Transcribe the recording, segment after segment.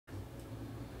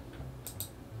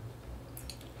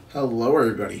Hello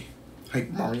everybody, Hype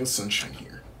Mario Sunshine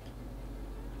here.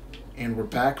 And we're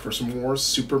back for some more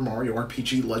Super Mario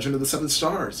RPG Legend of the Seven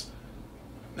Stars.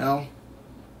 Now,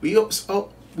 we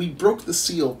broke the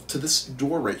seal to this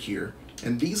door right here,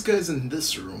 and these guys in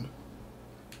this room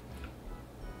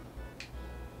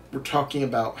were talking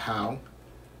about how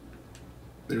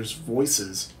there's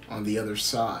voices on the other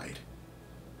side.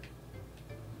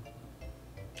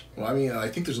 Well, I mean, I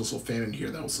think there's also a fan in here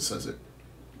that also says it.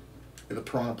 The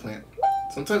piranha plant.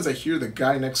 Sometimes I hear the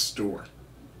guy next door.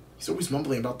 He's always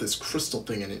mumbling about this crystal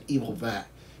thing and an evil vat.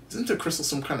 Isn't a crystal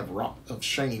some kind of rock, of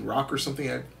shiny rock or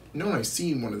something? I've known I've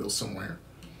seen one of those somewhere.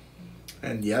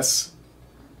 And yes,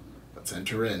 let's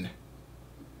enter in.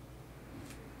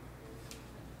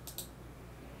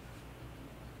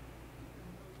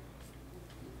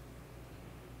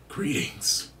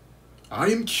 Greetings. I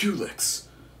am Culex,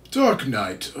 Dark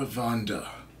Knight of Vanda.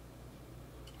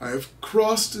 I have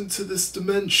crossed into this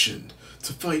dimension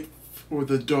to fight for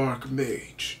the Dark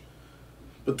Mage.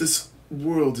 But this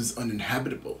world is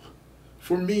uninhabitable.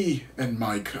 For me and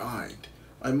my kind,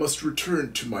 I must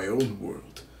return to my own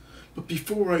world. But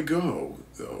before I go,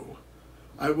 though,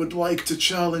 I would like to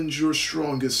challenge your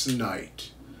strongest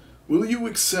knight. Will you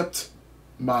accept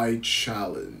my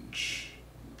challenge?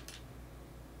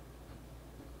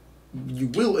 You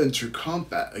will enter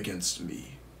combat against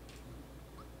me.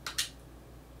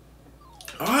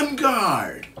 On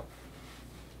guard!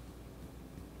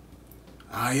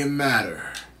 I am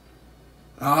matter.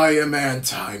 I am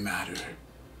antimatter.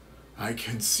 I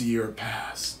can see your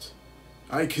past.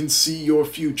 I can see your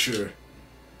future.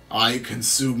 I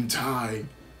consume time,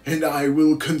 and I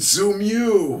will consume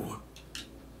you!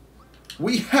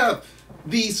 We have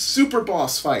the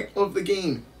Superboss fight of the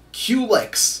game,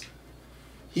 Culex.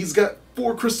 He's got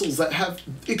 4 crystals that have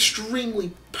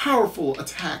extremely powerful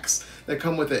attacks that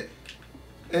come with it.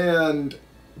 And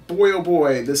boy oh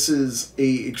boy, this is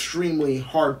a extremely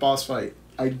hard boss fight.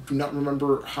 I do not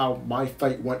remember how my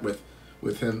fight went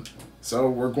with him, so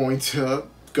we're going to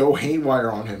go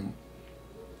haywire on him.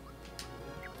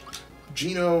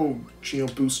 Geno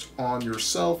boost on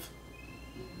yourself.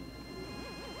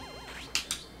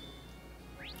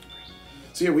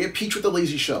 So yeah, we have Peach with the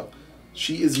lazy shell.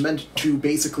 She is meant to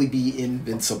basically be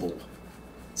invincible,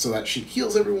 so that she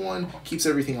heals everyone, keeps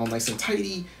everything all nice and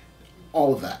tidy.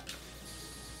 All of that.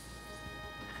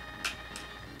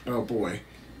 Oh boy.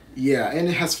 Yeah, and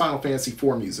it has Final Fantasy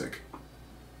IV music.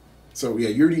 So yeah,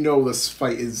 you already know this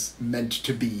fight is meant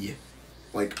to be,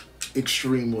 like,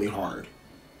 extremely hard.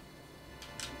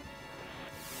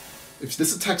 If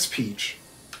this attacks Peach...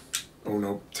 Oh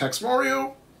no, attacks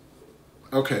Mario?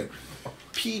 Okay.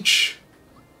 Peach,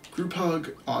 group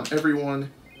hug on everyone.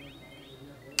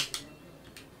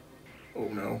 Oh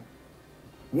no.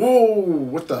 Whoa!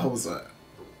 What the hell was that?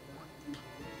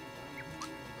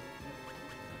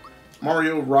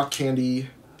 Mario, Rock Candy.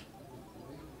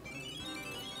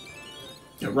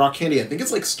 Yeah, Rock Candy. I think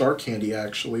it's like Star Candy,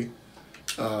 actually.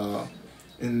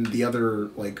 And the other,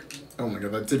 like... Oh my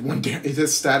god, that did one damage. It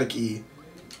has Static E.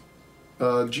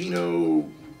 Geno...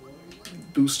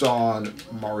 Boost on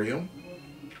Mario.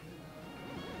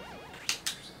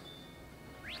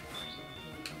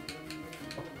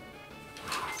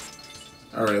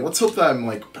 Alright, let's hope that I'm,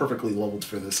 like, perfectly leveled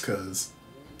for this, because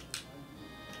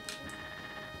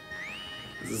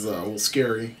this is a little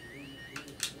scary.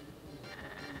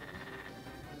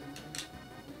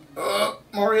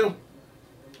 Mario!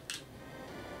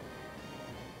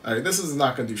 Alright, this is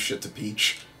not gonna do shit to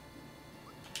Peach.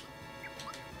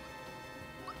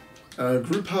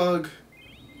 Group hug.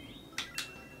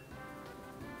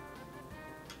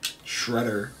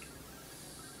 Shredder.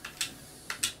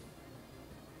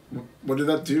 What did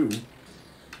that do?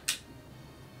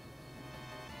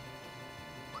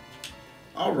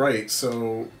 Alright,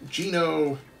 so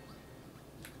Geno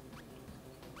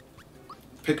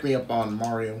pick me up on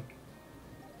Mario.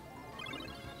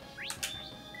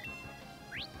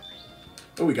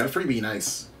 Oh, we got a freebie,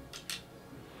 nice.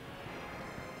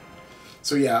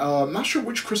 So yeah, I'm not sure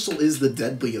which crystal is the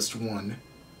deadliest one.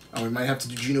 We might have to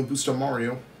do Geno boost on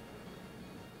Mario.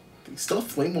 They still have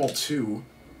Flame Wall too.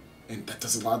 And that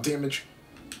does a lot of damage.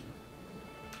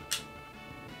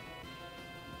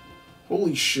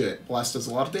 Holy shit, Blast does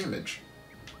a lot of damage.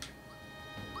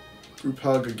 Group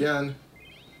hug again.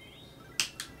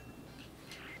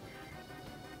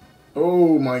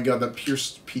 Oh my god, that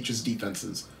pierced Peach's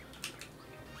defenses.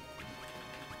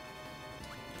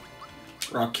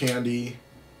 Rock Candy.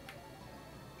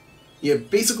 Yeah,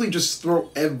 basically just throw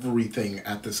everything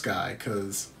at this guy,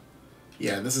 because,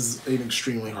 yeah, this is an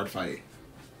extremely hard fight.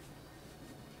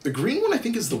 The green one, I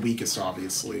think, is the weakest,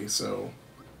 obviously, so...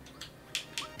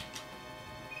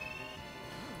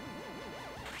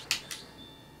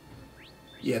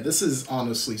 Yeah, this is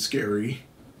honestly scary.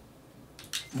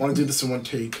 I want to do this in one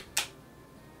take.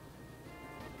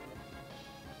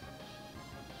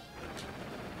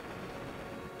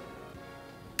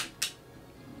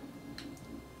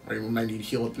 Alright, we might need to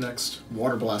heal up next.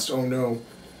 Water Blast, oh no.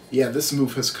 Yeah, this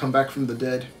move has come back from the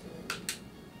dead.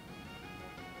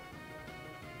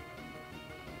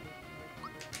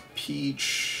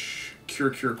 Peach...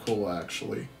 Cure Cola,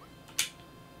 actually.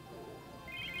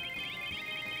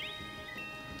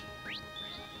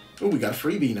 Oh, we got a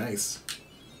freebie, nice.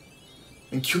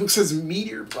 And Culex has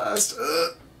Meteor Blast.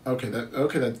 Okay,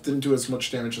 that didn't do as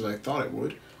much damage as I thought it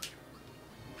would.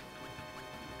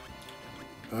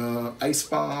 Ice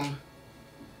Bomb.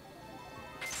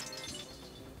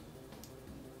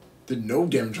 Did no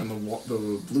damage on the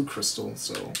blue crystal,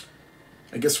 so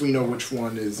I guess we know which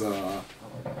one is. Well,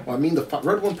 I mean the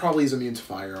red one probably is immune to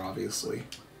fire, obviously.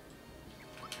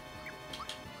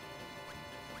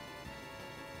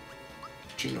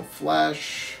 Geno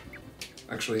Flash.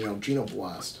 Actually, no, Geno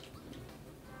Blast.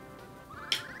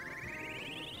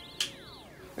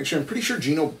 Actually, I'm pretty sure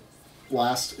Geno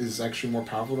Blast is actually more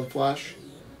powerful than Flash.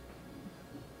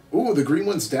 Ooh, the green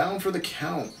one's down for the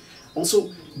count.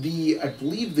 Also, I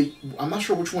believe I'm not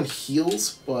sure which one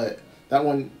heals, but that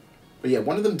one, but yeah,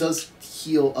 one of them does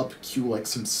heal up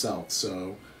Culex himself,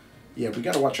 so yeah, we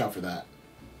gotta watch out for that.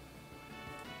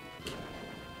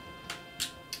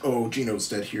 Oh, Geno's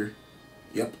dead here.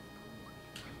 Yep.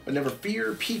 But never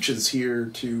fear, Peach is here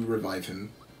to revive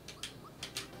him.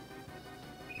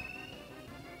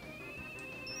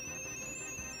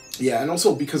 Yeah, and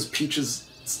also because Peach's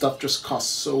stuff just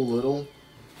costs so little,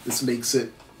 this makes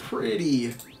it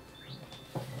pretty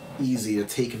easy to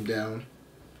take him down.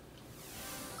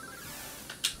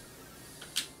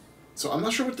 So I'm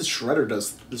not sure what the Shredder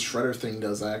does. This Shredder thing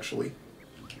does, actually.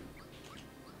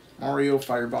 Mario,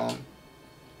 Firebomb.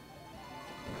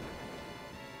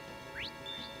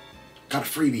 Got a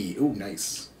freebie. Ooh,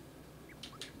 nice.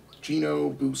 Geno,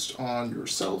 boost on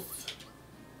yourself.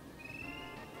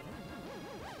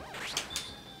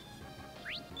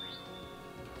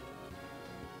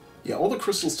 Yeah, all the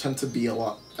crystals tend to be a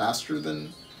lot faster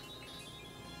than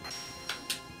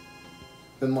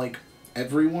like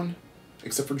everyone,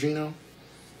 except for Geno.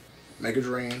 Mega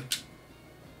Drain.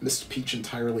 Missed Peach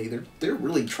entirely. They're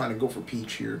really trying to go for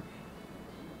Peach here.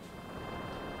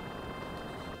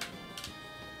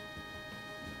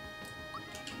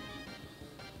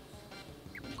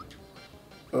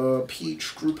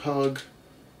 Peach, Group Hug.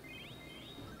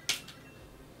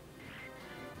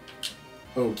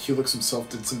 Oh, Culex himself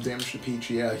did some damage to Peach.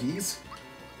 Yeah, he's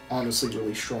honestly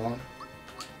really strong.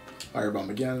 Firebomb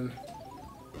again.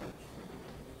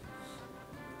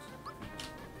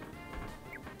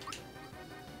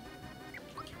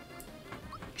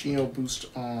 Geno boost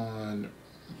on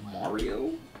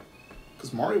Mario?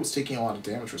 Because Mario was taking a lot of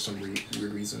damage for some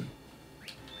weird reason.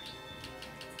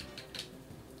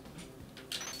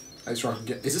 Ice Rock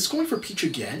again. Is this going for Peach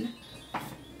again?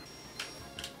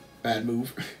 Bad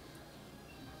move.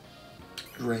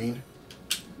 Drain.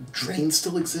 Drain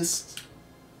still exists?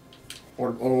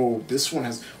 Or, oh, this one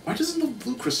has... Why doesn't the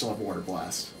blue crystal have Water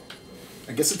Blast?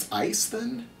 I guess it's ice,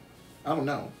 then? I don't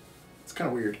know. It's kind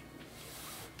of weird.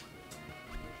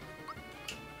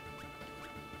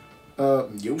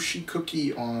 Yoshi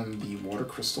Cookie on the Water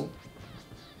Crystal.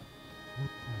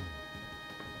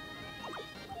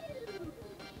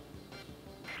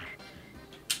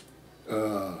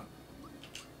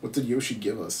 What did Yoshi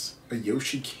give us? A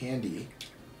Yoshi Candy.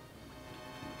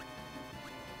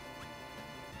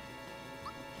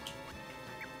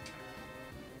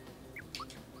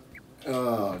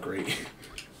 Great.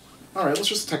 Alright, let's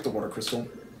just attack the Water Crystal.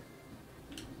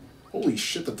 Holy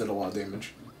shit, that did a lot of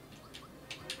damage.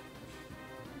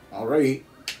 Alright.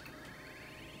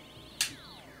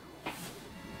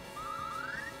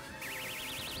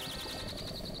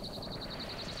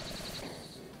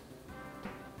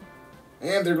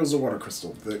 And there goes the Water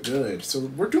Crystal. Good. So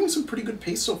we're doing some pretty good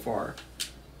pace so far.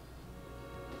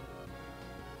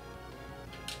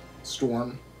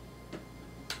 Storm.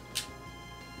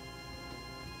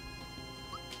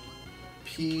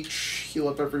 Peach. Heal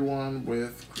up everyone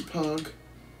with Group Hug.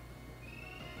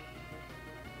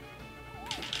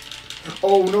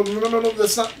 Oh, no,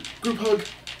 that's not Group Hug.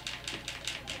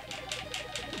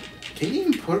 Can you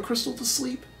even put a crystal to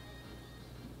sleep?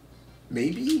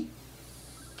 Maybe?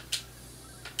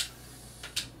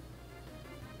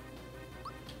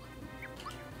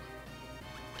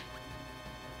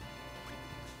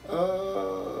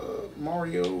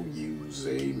 Mario, use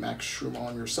a Max Shroom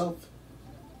on yourself.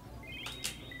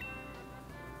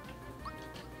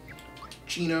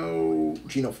 Geno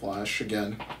Flash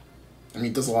again. I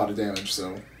mean, it does a lot of damage,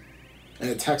 so... And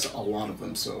it attacks a lot of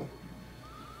them, so...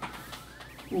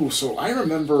 Ooh, so I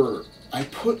remember... I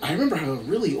remember having a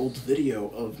really old video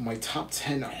of my top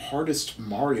 10 hardest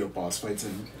Mario boss fights,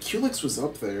 and Culex was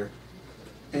up there.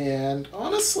 And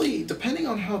honestly, depending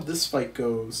on how this fight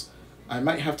goes, I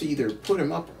might have to either put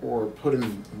him up or put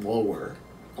him lower.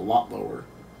 A lot lower.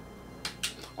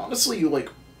 Honestly, like,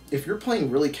 if you're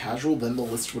playing really casual, then the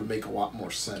list would make a lot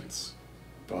more sense.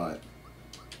 But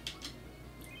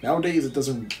nowadays, it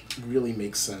doesn't really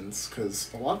make sense,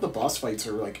 because a lot of the boss fights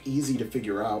are, like, easy to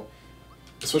figure out,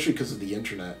 especially because of the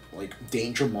internet. Like,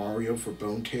 Danger Mario for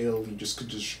Bone Tail, you just could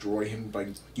destroy him by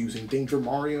using Danger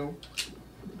Mario.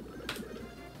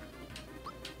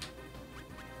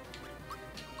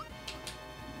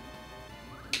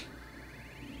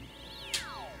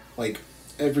 Like,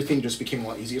 everything just became a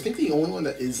lot easier. I think the only one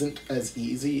that isn't as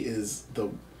easy is the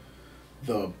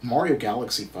Mario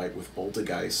Galaxy fight with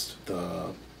Boltergeist,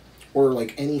 or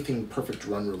like anything Perfect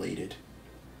Run related.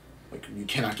 Like, you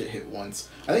cannot get hit once.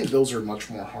 I think those are much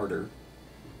more harder.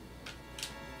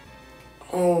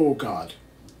 Oh god,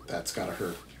 that's gotta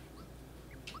hurt.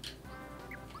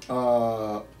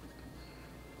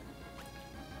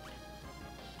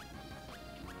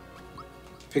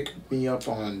 Pick me up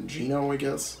on Geno, I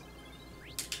guess.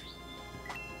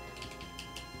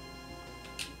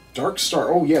 Dark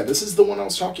Star. Oh yeah, this is the one I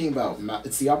was talking about.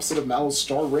 It's the opposite of Mallow's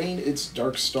Star Rain. It's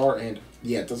Dark Star, and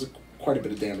yeah, it does quite a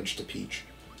bit of damage to Peach.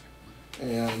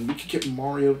 And we could get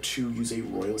Mario to use a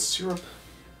Royal Syrup.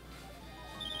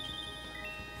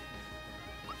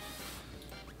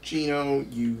 Geno,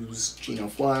 use Geno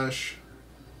Flash.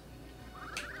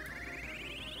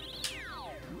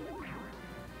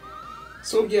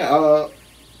 So yeah,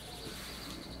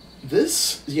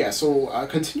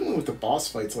 continuing with the boss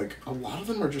fights, like, a lot of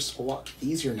them are just a lot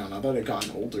easier now that I've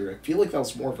gotten older. I feel like that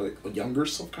was more of a younger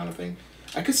self kind of thing.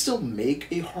 I could still make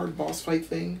a hard boss fight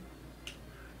thing,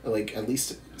 like, at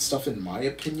least stuff in my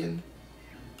opinion.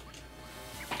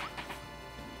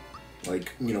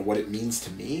 Like, you know, what it means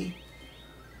to me.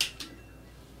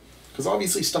 Because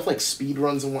obviously stuff like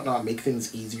speedruns and whatnot make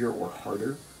things easier or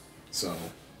harder. So,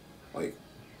 like,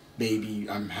 maybe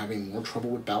I'm having more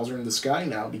trouble with Bowser in the Sky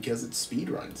now because it's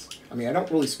speedruns. I mean, I don't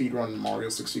really speedrun Mario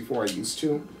 64, I used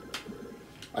to.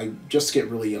 I just get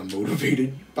really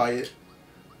unmotivated by it.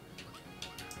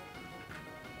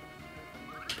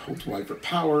 Hold Y for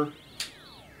power.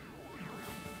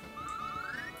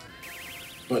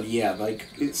 But yeah, like,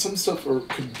 some stuff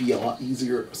could be a lot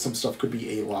easier, some stuff could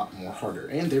be a lot more harder.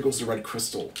 And there goes the red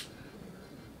crystal.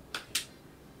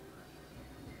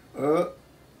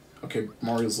 Okay,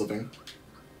 Mario's living.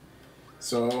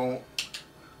 So,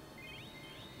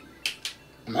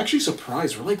 I'm actually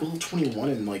surprised. We're like level 21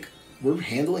 and like, we're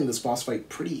handling this boss fight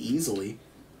pretty easily.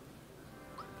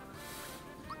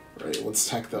 Right, let's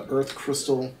attack the Earth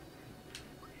Crystal.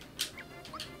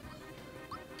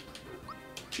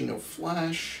 Geno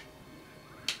Flash.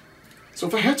 So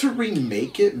if I had to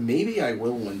remake it, maybe I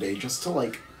will one day, just to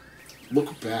like,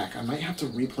 look back. I might have to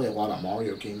replay a lot of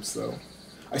Mario games though.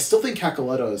 I still think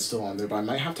Cacoletta is still on there, but I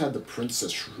might have to add the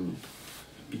Princess Shroom.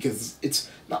 Because it's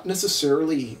not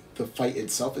necessarily the fight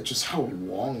itself, it's just how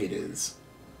long it is.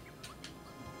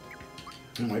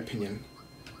 In my opinion.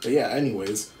 But yeah,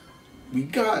 anyways. We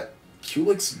got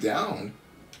Culex down.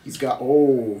 He's got...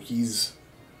 Oh, he's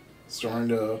starting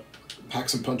to pack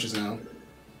some punches now.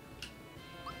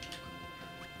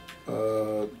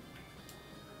 Let's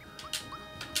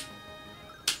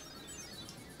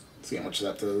see how much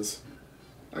that does.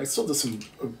 Alright, still does some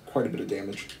quite a bit of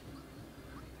damage.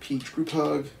 Peach group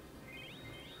hug.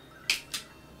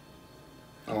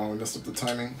 Oh, we messed up the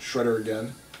timing. Shredder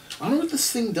again. I don't know what this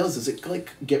thing does. Does it,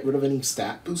 like, get rid of any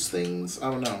stat boost things?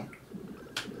 I don't know.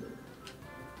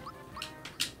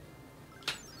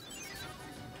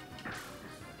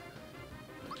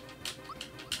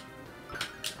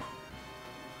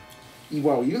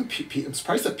 Wow, even I'm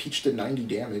surprised that Peach did 90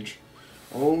 damage.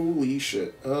 Holy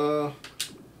shit. So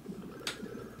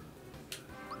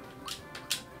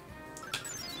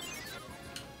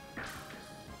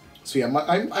yeah,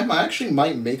 I actually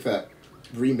might remake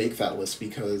that list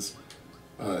because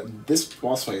this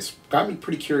boss fight got me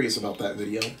pretty curious about that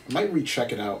video. I might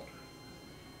recheck it out.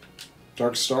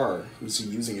 Dark Star, who's he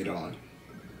using it on?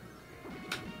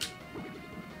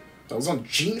 That was on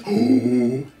Gene.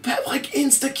 Oh, that like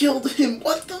insta-killed him.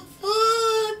 What the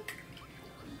fuck?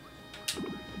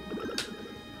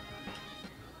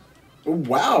 Oh,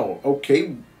 wow.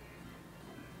 Okay.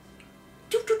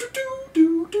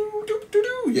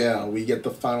 Yeah, we get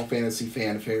the Final Fantasy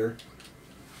fanfare.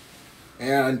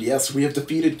 And yes, we have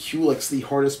defeated Culex, the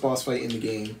hardest boss fight in the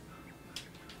game.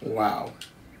 Wow.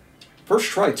 First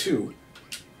try, too.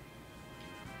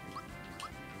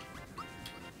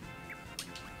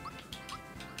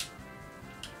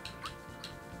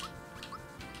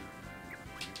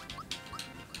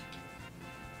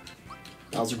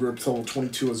 Bowser grew up to level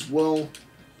 22 as well.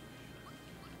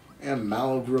 And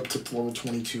Mallow grew up to level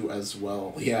 22 as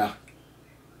well. Yeah.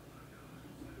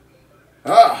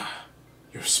 Ah!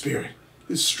 Your spirit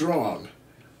is strong.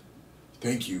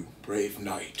 Thank you, brave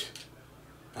knight.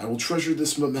 I will treasure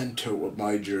this memento of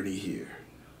my journey here.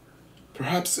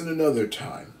 Perhaps in another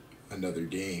time, another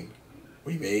game,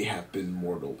 we may have been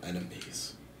mortal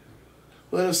enemies.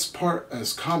 Let us part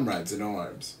as comrades in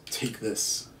arms. Take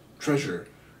this. Treasure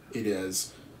it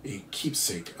as a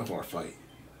keepsake of our fight.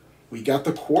 We got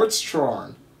the quartz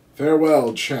charm.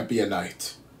 Farewell, champion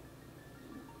knight.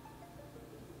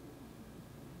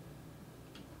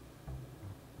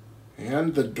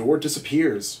 And the door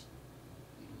disappears.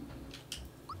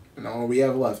 And all we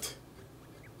have left.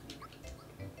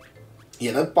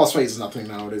 Yeah, that boss fight is nothing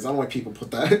nowadays. I don't know why people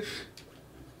put that.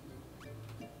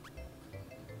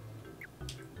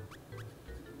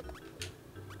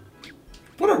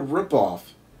 What a ripoff.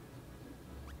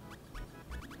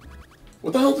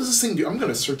 What the hell does this thing do? I'm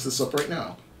gonna search this up right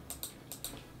now.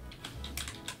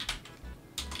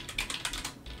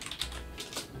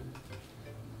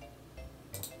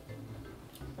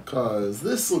 Because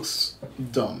this looks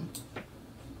dumb.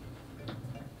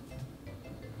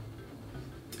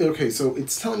 Okay, so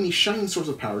it's telling me Shining Source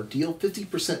of Power, deal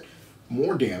 50%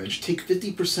 more damage, take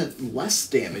 50% less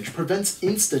damage, prevents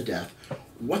insta-death.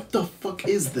 What the fuck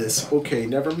is this? Okay,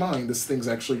 never mind. This thing's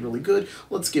actually really good.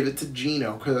 Let's give it to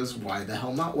Geno, because why the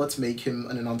hell not? Let's make him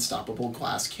an unstoppable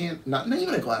glass cannon. Not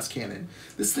even a glass cannon.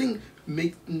 This thing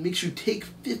makes you take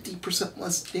 50%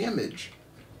 less damage.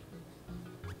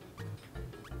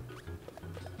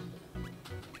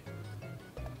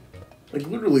 Like,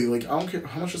 literally, like, I don't care.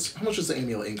 How much does the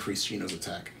amulet increase Geno's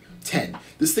attack? 10.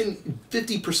 This thing,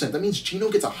 50%. That means Geno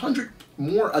gets 100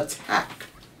 more attack.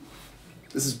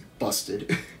 This is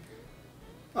busted.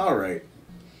 Alright.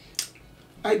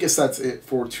 I guess that's it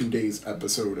for today's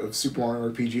episode of Super Mario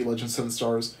RPG Legend 7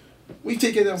 Stars. We've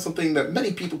taken down something that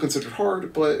many people considered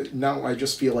hard, but now I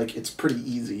just feel like it's pretty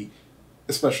easy.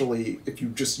 Especially if you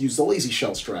just use the Lazy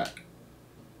Shell strat.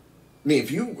 I mean,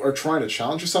 if you are trying to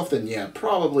challenge yourself, then yeah,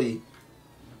 probably...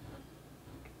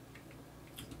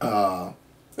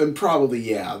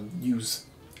 use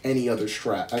any other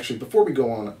strat. Actually, before we go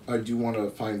on, I do want to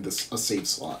find a save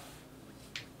slot.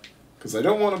 Because I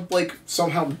don't want to, like,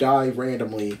 somehow die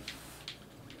randomly.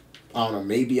 I don't know,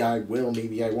 maybe I will,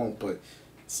 maybe I won't, but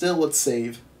still, let's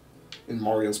save in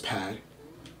Mario's pad.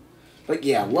 But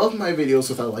yeah, love my videos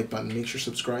with that like button. Make sure to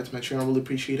subscribe to my channel, I really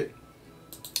appreciate it.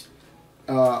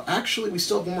 Actually, we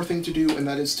still have one more thing to do, and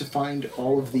that is to find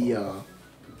all of the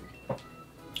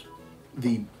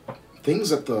things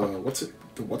that the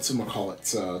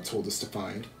whatchamacallit told us to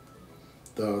find.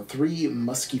 The 3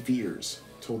 Musketeers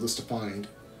told us to find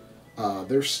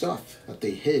their stuff that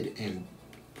they hid, and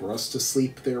for us to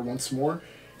sleep there once more,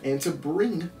 and to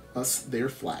bring us their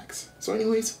flags. So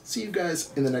anyways, see you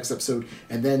guys in the next episode,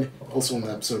 and then also in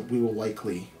the episode we will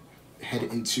likely head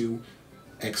into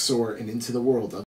Exor and into the world of